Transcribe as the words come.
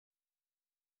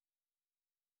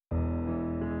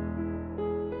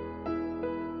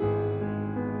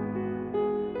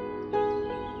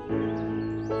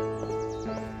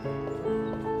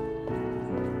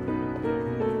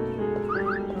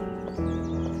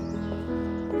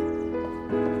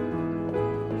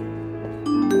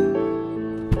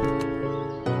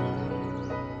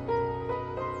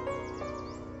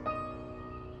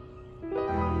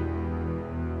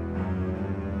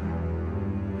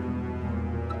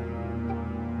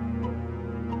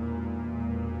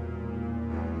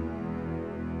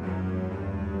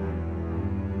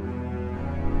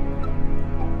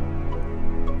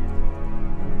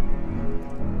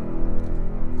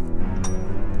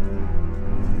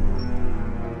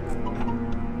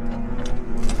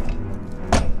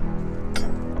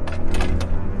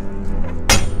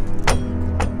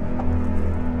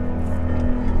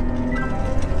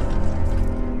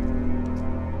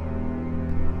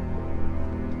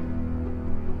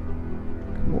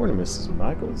Morning, Mrs.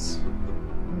 Michaels.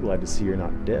 I'm glad to see you're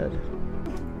not dead.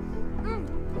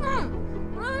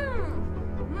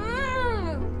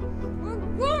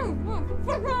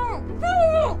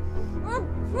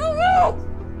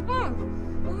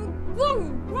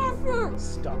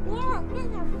 Stop it.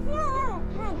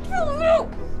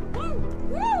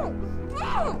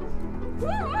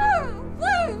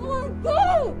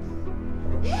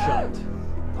 Shut.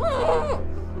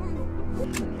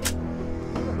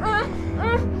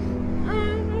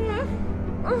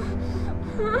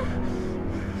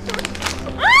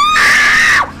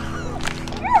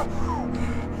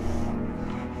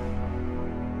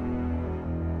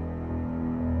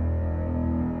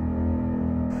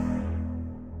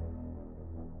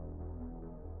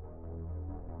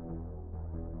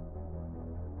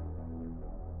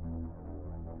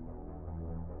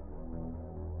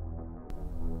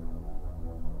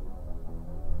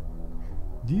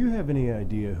 Do you have any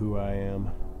idea who I am?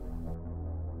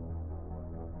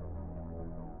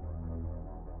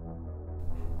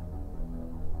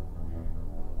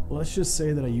 Let's just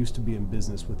say that I used to be in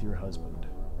business with your husband.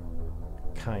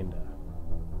 Kinda.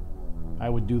 I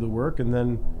would do the work and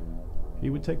then he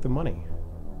would take the money.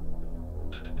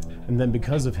 And then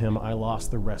because of him, I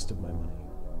lost the rest of my money.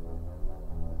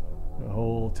 The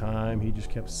whole time he just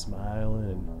kept smiling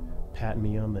and patting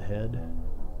me on the head.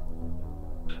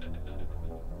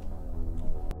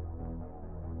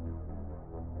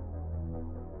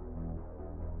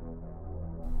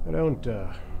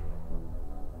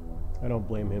 I don't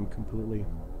blame him completely.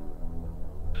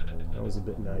 I was a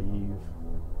bit naive,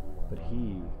 but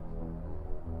he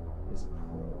is a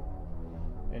pro.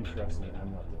 And trust me,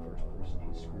 I'm not the first person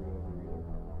he screwed over either.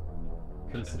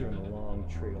 Considering the long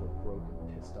trail of broken,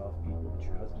 pissed off people that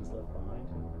your husband's left behind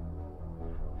him,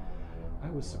 I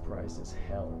was surprised as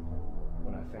hell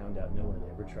when I found out no one had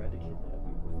ever tried to kidnap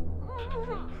you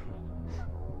before.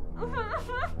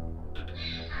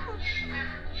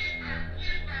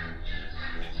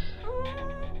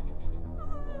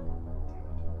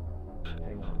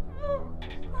 Hang on.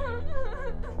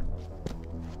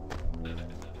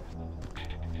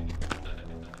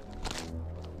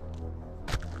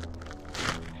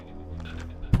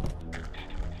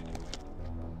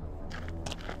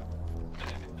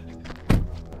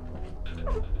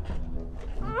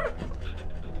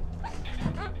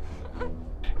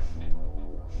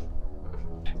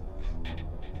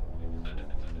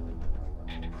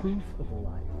 Proof of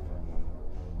life.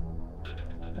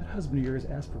 That husband of yours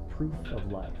asked for proof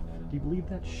of life. Do you believe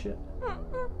that shit?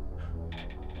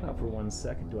 Not for 1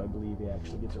 second do I believe he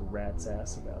actually gives a rat's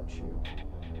ass about you.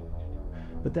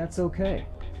 But that's okay.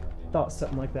 Thought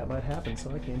something like that might happen, so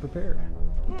I came prepared.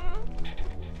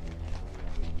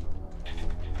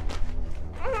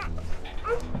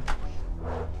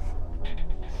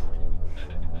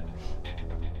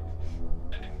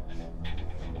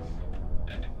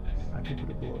 I could put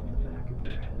a bullet in the back of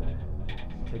your head,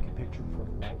 take a picture before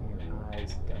the light in your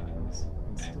eyes dies,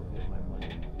 and still get my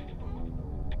money.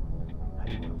 How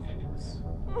do you want to play this?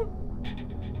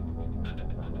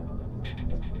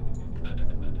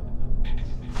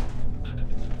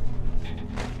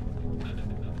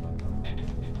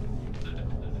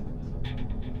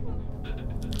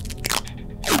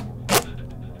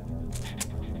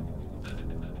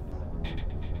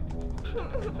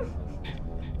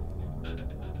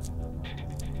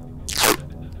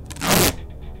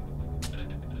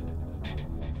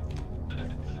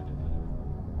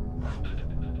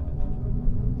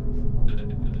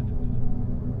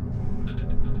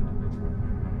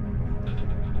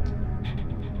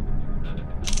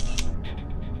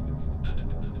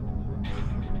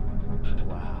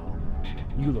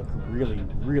 You look really,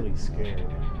 really scared.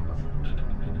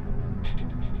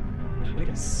 Way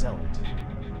to sell it.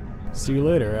 See you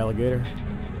later, alligator.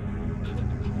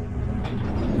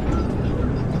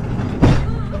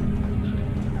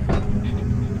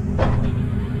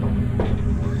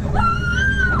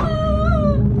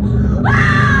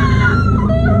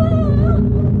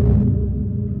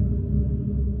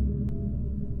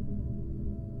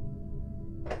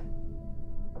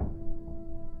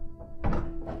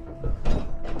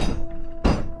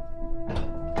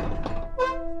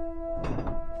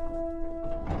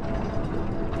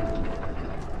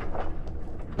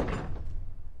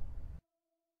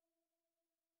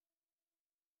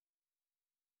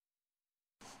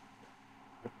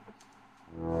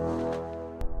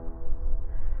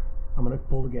 I'm gonna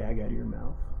pull the gag out of your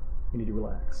mouth. You need to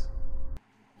relax.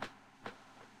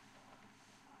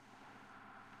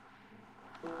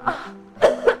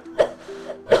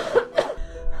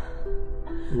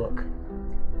 Look,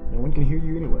 no one can hear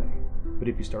you anyway, but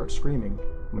if you start screaming,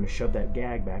 I'm gonna shove that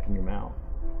gag back in your mouth,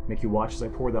 make you watch as I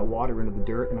pour that water into the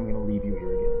dirt, and I'm gonna leave you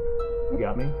here again. You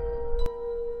got me?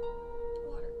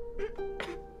 Water.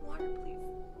 Water, please.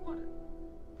 Water.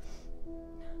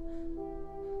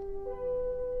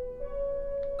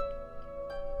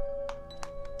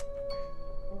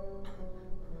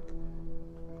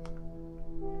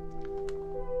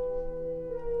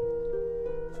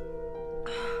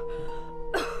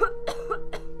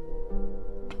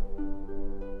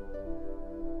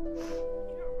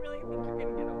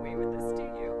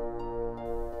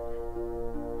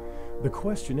 The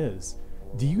question is,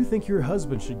 do you think your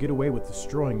husband should get away with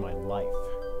destroying my life?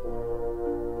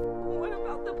 What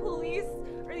about the police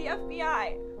or the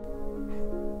FBI?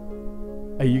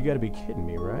 Hey, you gotta be kidding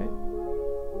me, right?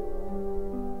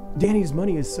 Danny's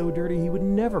money is so dirty he would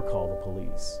never call the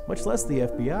police, much less the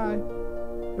FBI.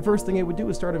 The first thing it would do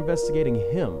is start investigating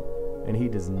him, and he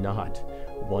does not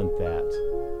want that.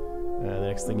 The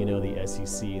next thing you know, the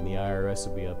SEC and the IRS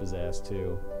will be up his ass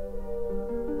too.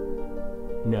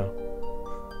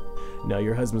 No,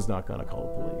 your husband's not gonna call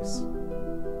the police.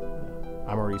 No.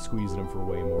 I'm already squeezing him for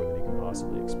way more than he can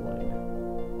possibly explain.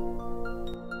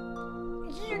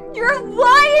 You're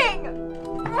lying!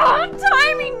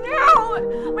 Tie me now!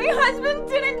 My husband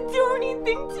didn't do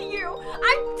anything to you!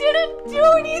 I didn't do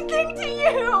anything to you!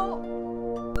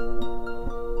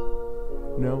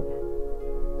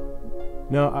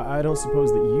 No, I don't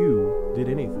suppose that you did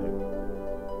anything.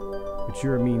 But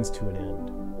you're a means to an end.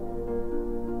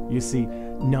 You see,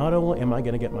 not only am I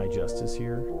going to get my justice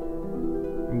here,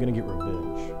 I'm going to get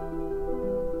revenge.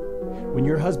 When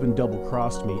your husband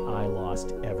double-crossed me, I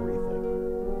lost everything.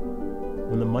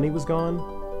 When the money was gone,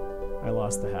 I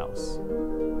lost the house.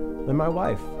 Then my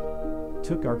wife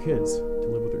took our kids to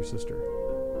live with her sister.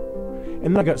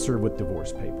 And then I got served with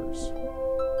divorce papers.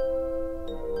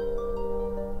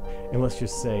 And let's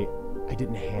just say, I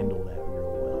didn't handle that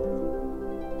real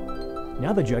well.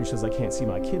 Now the judge says I can't see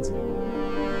my kids anymore.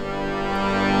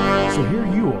 So here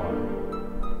you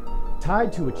are,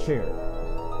 tied to a chair,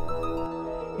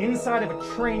 inside of a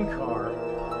train car,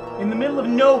 in the middle of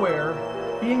nowhere,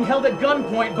 being held at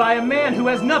gunpoint by a man who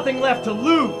has nothing left to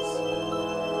lose.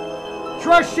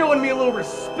 Try showing me a little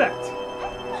respect.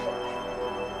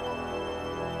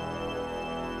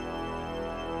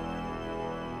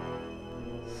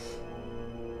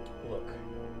 Look,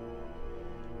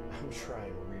 I'm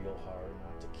trying real hard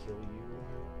not to kill you.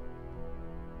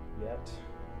 Yet.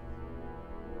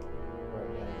 Right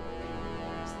now,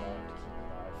 it's allowed to keep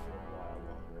alive for a while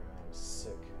longer, and I'm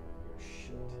sick of your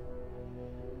shit.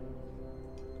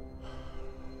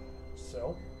 So,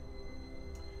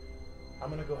 I'm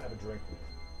gonna go have a drink with you.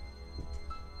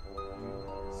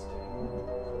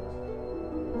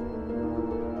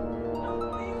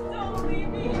 Please don't leave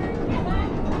me here again!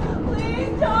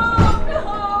 Please don't! No!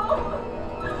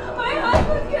 My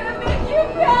husband's gonna make you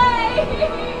pay!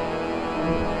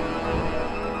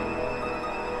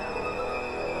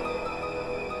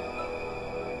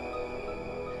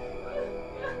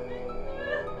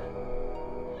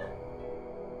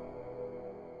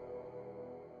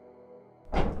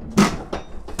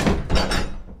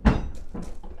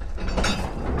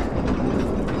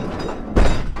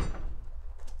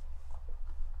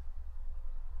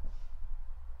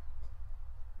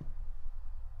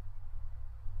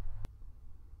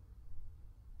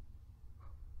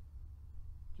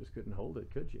 Just couldn't hold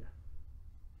it, could you?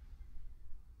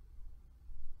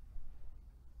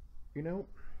 You know,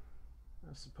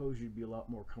 I suppose you'd be a lot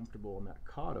more comfortable in that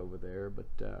cot over there, but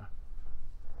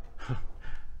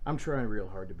I'm trying real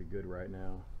hard to be good right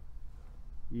now.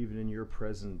 Even in your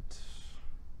present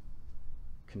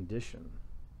condition,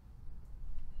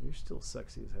 you're still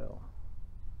sexy as hell.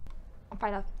 I'll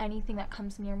fight off anything that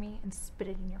comes near me and spit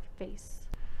it in your face.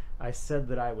 I said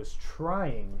that I was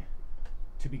trying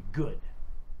to be good.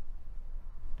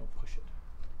 Don't push it.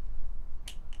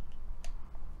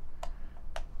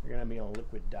 You're gonna be on a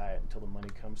liquid diet until the money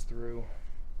comes through.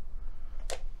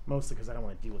 Mostly because I don't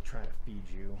want to deal with trying to feed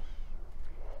you.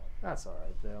 That's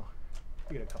alright though.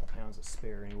 You get a couple pounds to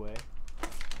spare anyway.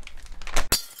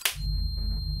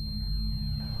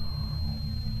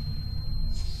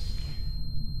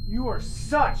 You are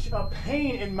such a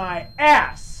pain in my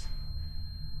ass!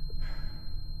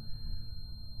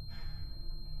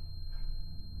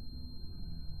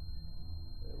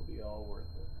 All worth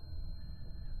it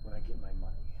when I get my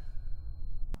money.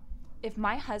 If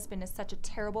my husband is such a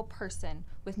terrible person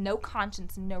with no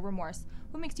conscience and no remorse,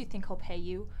 what makes you think he'll pay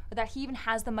you, or that he even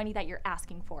has the money that you're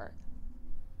asking for?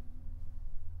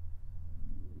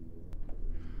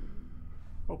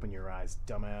 Open your eyes,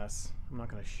 dumbass. I'm not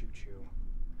gonna shoot you.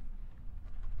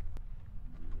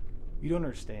 You don't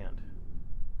understand.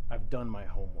 I've done my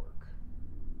homework.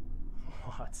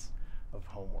 Lots of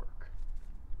homework.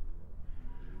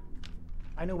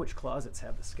 I know which closets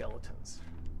have the skeletons.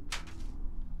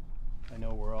 I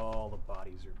know where all the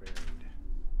bodies are buried.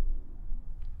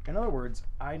 In other words,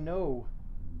 I know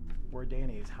where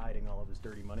Danny is hiding all of his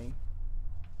dirty money,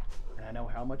 and I know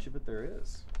how much of it there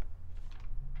is.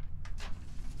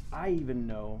 I even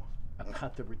know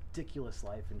about the ridiculous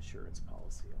life insurance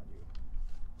policy on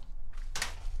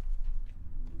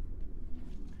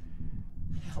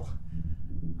you. Hell,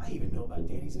 I even know about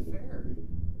Danny's affair.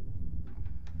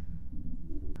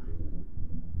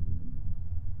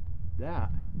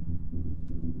 That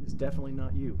is definitely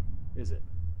not you, is it?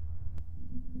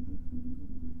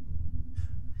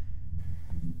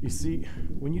 You see,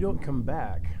 when you don't come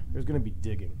back, there's going to be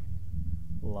digging.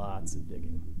 Lots of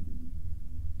digging.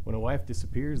 When a wife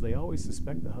disappears, they always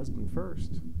suspect the husband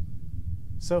first.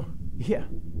 So, yeah,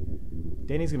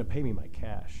 Danny's going to pay me my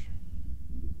cash.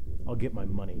 I'll get my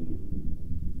money.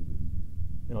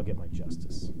 And I'll get my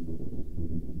justice.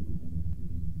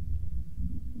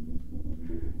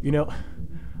 You know,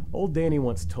 old Danny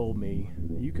once told me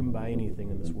that you can buy anything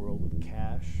in this world with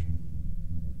cash.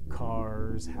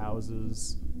 Cars,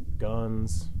 houses,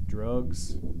 guns,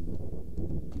 drugs,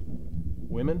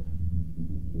 women.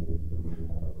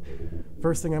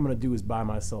 First thing I'm going to do is buy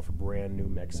myself a brand new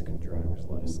Mexican driver's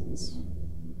license.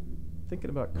 Thinking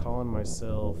about calling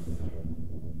myself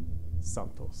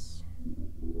Santos.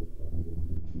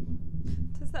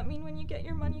 Does that mean when you get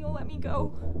your money, you'll let me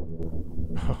go?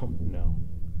 Oh, no.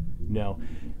 No.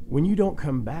 When you don't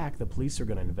come back, the police are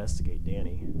going to investigate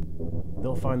Danny.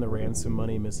 They'll find the ransom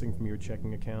money missing from your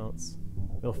checking accounts.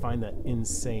 They'll find that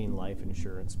insane life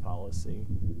insurance policy.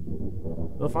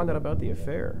 They'll find out about the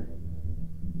affair.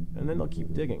 And then they'll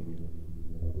keep digging.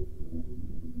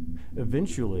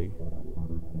 Eventually,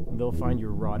 they'll find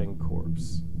your rotting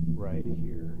corpse right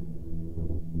here.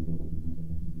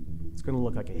 It's going to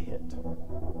look like a hit.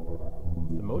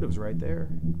 The motive's right there.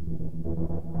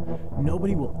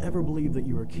 Nobody will ever believe that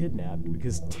you were kidnapped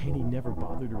because Danny never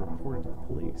bothered to report it to the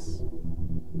police.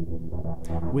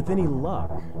 With any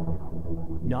luck,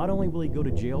 not only will he go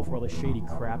to jail for all the shady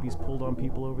crap he's pulled on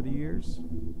people over the years,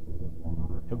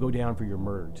 he'll go down for your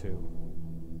murder too.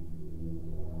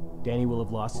 Danny will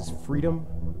have lost his freedom,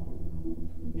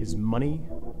 his money,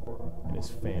 and his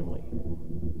family.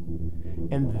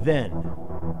 And then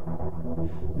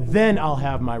I'll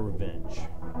have my revenge.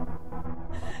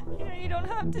 You know, you don't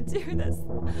have to do this.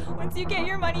 Once you get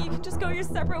your money, you can just go your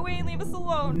separate way and leave us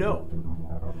alone. No.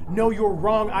 No, you're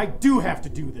wrong. I do have to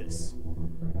do this.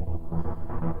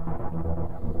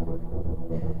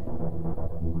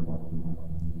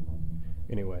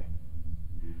 Anyway,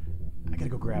 I gotta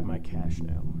go grab my cash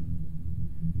now.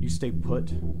 You stay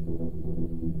put. I'll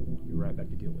be right back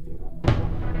to deal with you.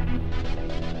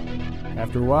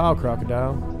 After a while,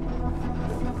 Crocodile,